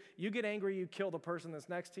what you do. You get angry, you kill the person that's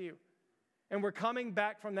next to you. And we're coming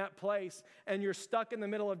back from that place, and you're stuck in the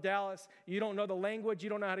middle of Dallas. You don't know the language. You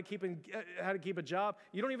don't know how to keep a job.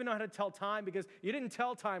 You don't even know how to tell time because you didn't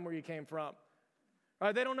tell time where you came from.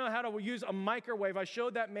 Right? They don't know how to use a microwave. I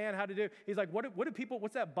showed that man how to do. He's like,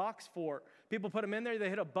 what's that box for? People put them in there, they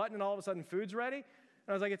hit a button, and all of a sudden food's ready. And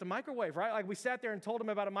I was like, it's a microwave, right? Like we sat there and told him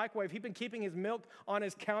about a microwave. He'd been keeping his milk on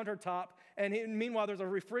his countertop, and meanwhile, there's a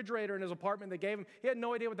refrigerator in his apartment they gave him. He had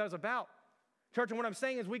no idea what that was about. Church, and what I'm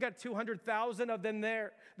saying is we got 200,000 of them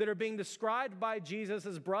there that are being described by Jesus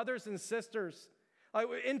as brothers and sisters.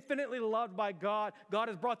 We're infinitely loved by God. God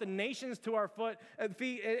has brought the nations to our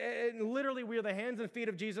feet, and literally we are the hands and feet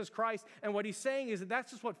of Jesus Christ. And what he's saying is that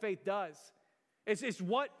that's just what faith does. It's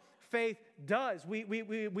what faith does.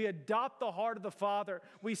 We adopt the heart of the Father.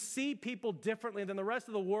 We see people differently than the rest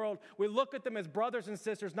of the world. We look at them as brothers and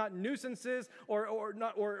sisters, not nuisances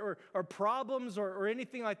or problems or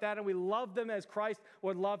anything like that, and we love them as Christ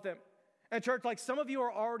would love them. And church, like some of you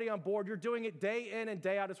are already on board. You're doing it day in and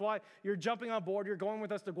day out. It's why you're jumping on board. You're going with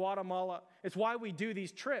us to Guatemala. It's why we do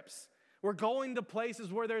these trips. We're going to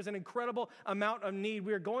places where there's an incredible amount of need.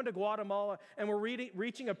 We are going to Guatemala, and we're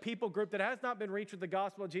reaching a people group that has not been reached with the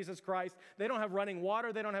gospel of Jesus Christ. They don't have running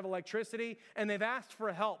water. They don't have electricity, and they've asked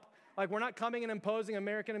for help. Like, we're not coming and imposing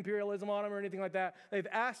American imperialism on them or anything like that. They've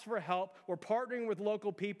asked for help. We're partnering with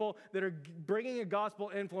local people that are bringing a gospel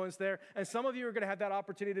influence there. And some of you are going to have that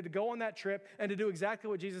opportunity to go on that trip and to do exactly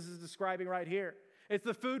what Jesus is describing right here. It's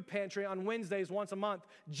the food pantry on Wednesdays once a month,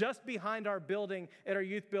 just behind our building at our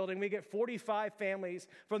youth building. We get 45 families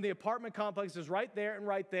from the apartment complexes right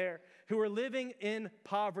there who are living in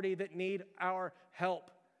poverty that need our help.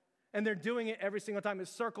 And they're doing it every single time. It's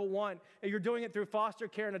Circle One. And you're doing it through foster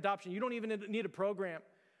care and adoption. You don't even need a program.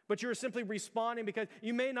 But you're simply responding because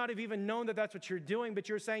you may not have even known that that's what you're doing, but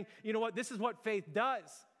you're saying, you know what, this is what faith does.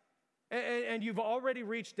 And you've already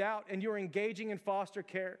reached out, and you're engaging in foster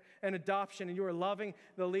care and adoption, and you are loving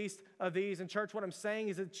the least of these. And church, what I'm saying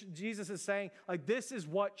is that Jesus is saying, like, this is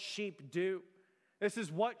what sheep do. This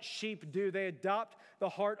is what sheep do. They adopt the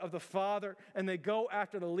heart of the Father, and they go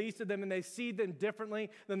after the least of them, and they see them differently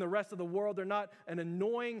than the rest of the world. They're not an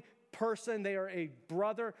annoying person. They are a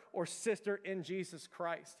brother or sister in Jesus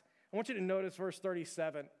Christ. I want you to notice verse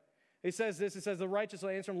 37. It says this. It says, the righteous will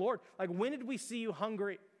answer him, Lord, like, when did we see you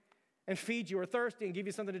hungry and feed you, or thirsty and give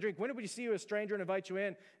you something to drink? When did we see you a stranger and invite you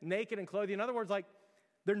in, naked and clothe you? In other words, like,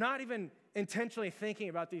 they're not even intentionally thinking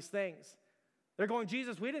about these things. They're going,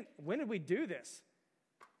 Jesus, when did we do this?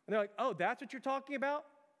 And they're like, oh, that's what you're talking about?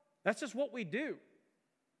 That's just what we do.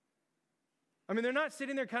 I mean, they're not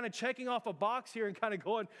sitting there kind of checking off a box here and kind of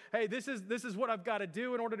going, hey, this is what I've got to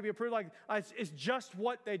do in order to be approved. Like, it's just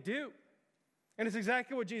what they do. And it's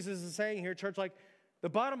exactly what Jesus is saying here, church. Like, the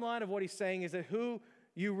bottom line of what he's saying is that who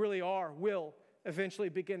you really are will eventually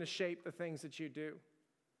begin to shape the things that you do.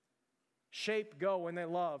 Shape go when they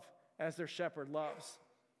love as their shepherd loves.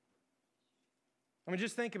 I mean,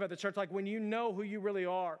 just think about the church. Like, when you know who you really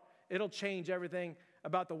are, it'll change everything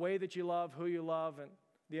about the way that you love, who you love, and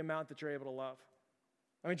the amount that you're able to love.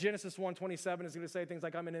 I mean, Genesis 1:27 is going to say things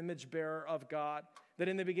like, I'm an image bearer of God. That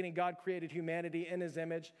in the beginning, God created humanity in his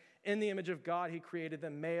image. In the image of God, he created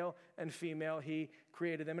them, male and female, he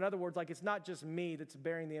created them. In other words, like, it's not just me that's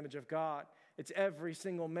bearing the image of God. It's every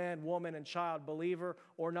single man, woman, and child, believer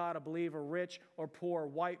or not a believer, rich or poor,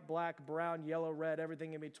 white, black, brown, yellow, red,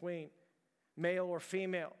 everything in between, male or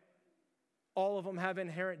female. All of them have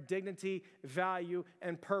inherent dignity, value,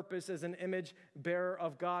 and purpose as an image bearer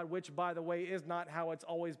of God, which, by the way, is not how it's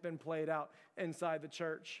always been played out inside the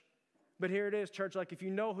church. But here it is, church. Like, if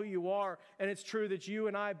you know who you are, and it's true that you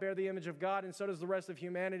and I bear the image of God, and so does the rest of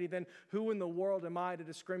humanity, then who in the world am I to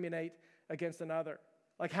discriminate against another?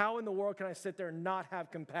 Like, how in the world can I sit there and not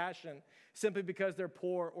have compassion simply because they're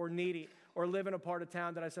poor or needy or live in a part of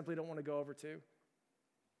town that I simply don't want to go over to?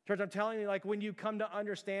 Church, I'm telling you, like, when you come to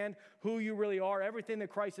understand who you really are, everything that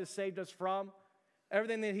Christ has saved us from,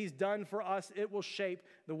 everything that he's done for us, it will shape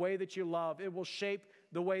the way that you love. It will shape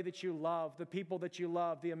the way that you love, the people that you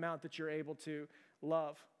love, the amount that you're able to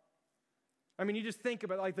love. I mean, you just think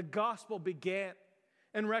about it, like, the gospel began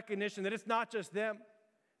in recognition that it's not just them,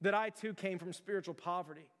 that I too came from spiritual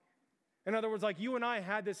poverty. In other words, like, you and I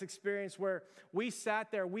had this experience where we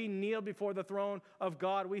sat there, we kneeled before the throne of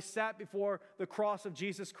God, we sat before the cross of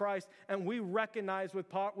Jesus Christ, and we recognized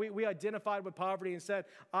we identified with poverty and said,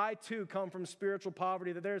 I too come from spiritual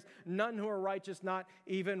poverty, that there's none who are righteous, not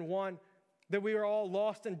even one, that we are all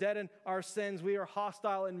lost and dead in our sins, we are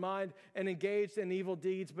hostile in mind and engaged in evil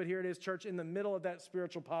deeds. But here it is, church, in the middle of that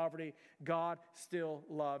spiritual poverty, God still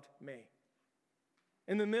loved me.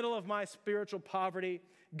 In the middle of my spiritual poverty,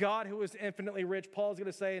 God, who is infinitely rich, Paul's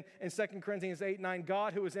going to say in 2 Corinthians 8:9,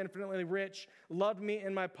 God, who is infinitely rich, loved me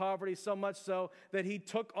in my poverty so much so that he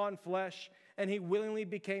took on flesh and he willingly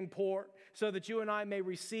became poor so that you and I may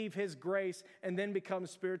receive his grace and then become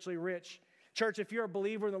spiritually rich. Church, if you're a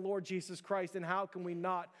believer in the Lord Jesus Christ, then how can we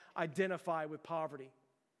not identify with poverty?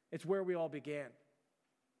 It's where we all began.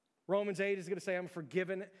 Romans 8 is going to say, I'm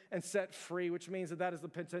forgiven and set free, which means that is the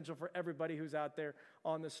potential for everybody who's out there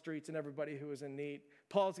on the streets and everybody who is in need.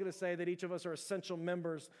 Paul's going to say that each of us are essential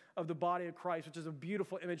members of the body of Christ, which is a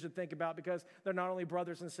beautiful image to think about because they're not only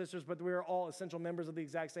brothers and sisters, but we are all essential members of the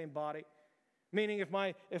exact same body. Meaning if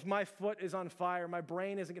my foot is on fire, my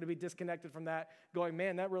brain isn't going to be disconnected from that, going,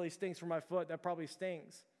 man, that really stinks for my foot. That probably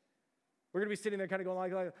stings. We're going to be sitting there kind of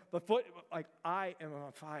going like the foot, like I am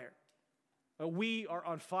on fire. We are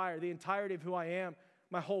on fire. The entirety of who I am,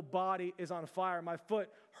 my whole body is on fire. My foot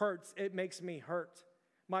hurts. It makes me hurt.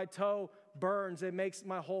 My toe burns. It makes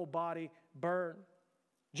my whole body burn.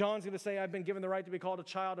 John's going to say, I've been given the right to be called a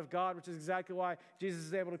child of God, which is exactly why Jesus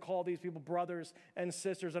is able to call these people brothers and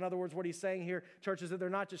sisters. In other words, what he's saying here, church, is that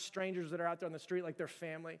they're not just strangers that are out there on the street, like they're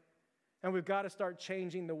family. And we've got to start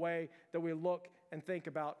changing the way that we look and think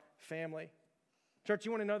about family. Church,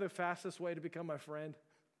 you want to know the fastest way to become my friend?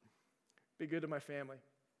 Be good to my family.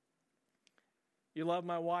 You love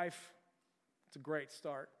my wife? It's a great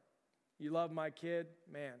start. You love my kid?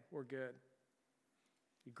 Man, we're good.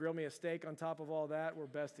 You grill me a steak on top of all that, we're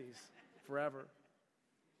besties forever.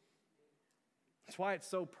 That's why it's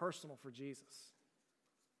so personal for Jesus.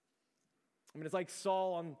 I mean, it's like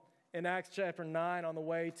Saul in Acts chapter 9 on the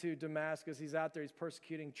way to Damascus. He's out there, he's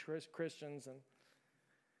persecuting Christians, and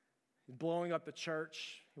he's blowing up the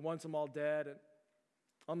church. He wants them all dead. And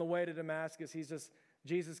on the way to Damascus,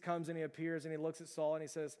 Jesus comes and he appears and he looks at Saul and he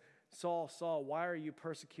says, Saul, Saul, why are you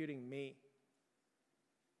persecuting me?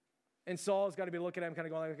 And Saul's got to be looking at him kind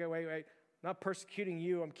of going like, okay, wait, I'm not persecuting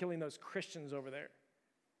you. I'm killing those Christians over there.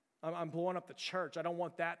 I'm blowing up the church. I don't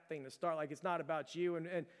want that thing to start. Like, it's not about you.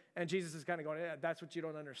 And Jesus is kind of going, yeah, that's what you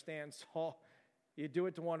don't understand, Saul. You do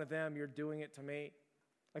it to one of them, you're doing it to me.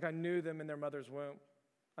 Like I knew them in their mother's womb.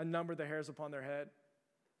 I numbered the hairs upon their head.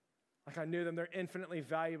 Like I knew them. They're infinitely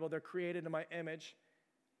valuable. They're created in my image,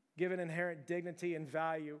 given inherent dignity and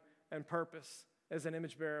value and purpose as an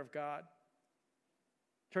image bearer of God.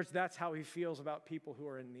 Church, that's how he feels about people who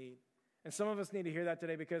are in need. And some of us need to hear that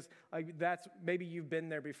today because that's maybe you've been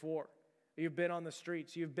there before. You've been on the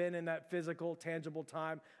streets. You've been in that physical, tangible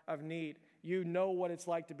time of need. You know what it's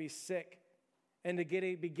like to be sick and to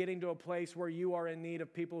be getting to a place where you are in need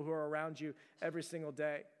of people who are around you every single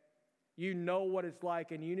day. You know what it's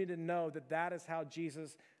like, and you need to know that that is how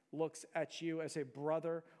Jesus looks at you as a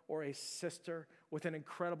brother or a sister with an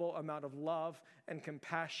incredible amount of love and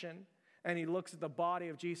compassion. And he looks at the body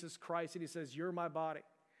of Jesus Christ and he says, you're my body,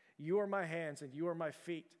 you are my hands, and you are my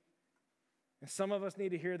feet. And some of us need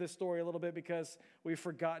to hear this story a little bit because we've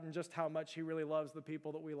forgotten just how much he really loves the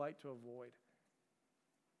people that we like to avoid.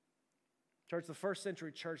 Church, the first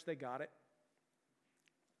century church, they got it.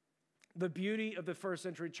 The beauty of the first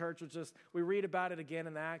century church was just, we read about it again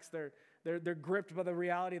in Acts. They're gripped by the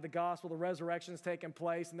reality of the gospel. The resurrection's taking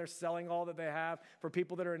place, and they're selling all that they have for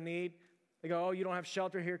people that are in need. They go, oh, you don't have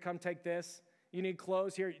shelter here, come take this. You need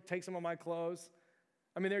clothes here, take some of my clothes.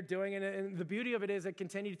 I mean, they're doing it, and the beauty of it is it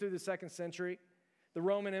continued through the second century. The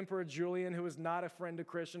Roman Emperor Julian, who was not a friend to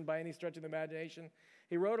Christian by any stretch of the imagination,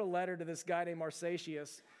 he wrote a letter to this guy named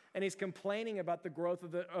Marcius, and he's complaining about the growth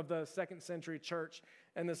of the second century church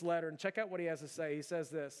in this letter. And check out what he has to say. He says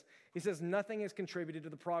this. He says, nothing has contributed to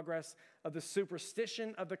the progress of the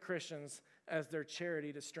superstition of the Christians as their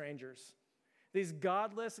charity to strangers. These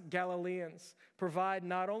godless Galileans provide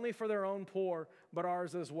not only for their own poor, but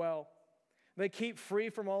ours as well. They keep free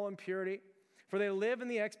from all impurity, for they live in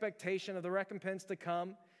the expectation of the recompense to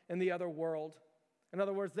come in the other world. In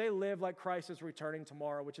other words, they live like Christ is returning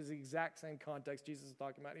tomorrow, which is the exact same context Jesus is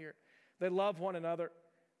talking about here. They love one another.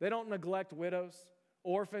 They don't neglect widows.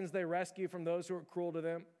 Orphans they rescue from those who are cruel to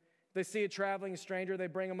them. If they see a traveling stranger, they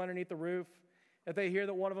bring them underneath the roof. If they hear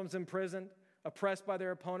that one of them's imprisoned, oppressed by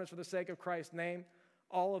their opponents for the sake of Christ's name,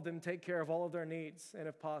 all of them take care of all of their needs, and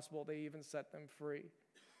if possible, they even set them free.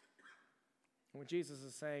 And what Jesus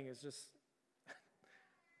is saying is just,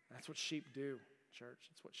 that's what sheep do, church.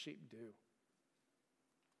 It's what sheep do.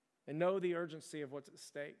 They know the urgency of what's at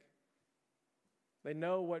stake. They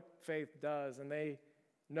know what faith does, and they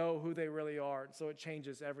know who they really are. And so it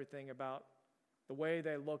changes everything about the way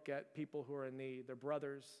they look at people who are in need, their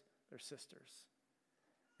brothers, their sisters.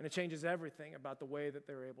 And it changes everything about the way that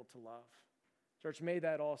they're able to love. Church, may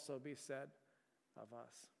that also be said of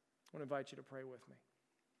us. I want to invite you to pray with me.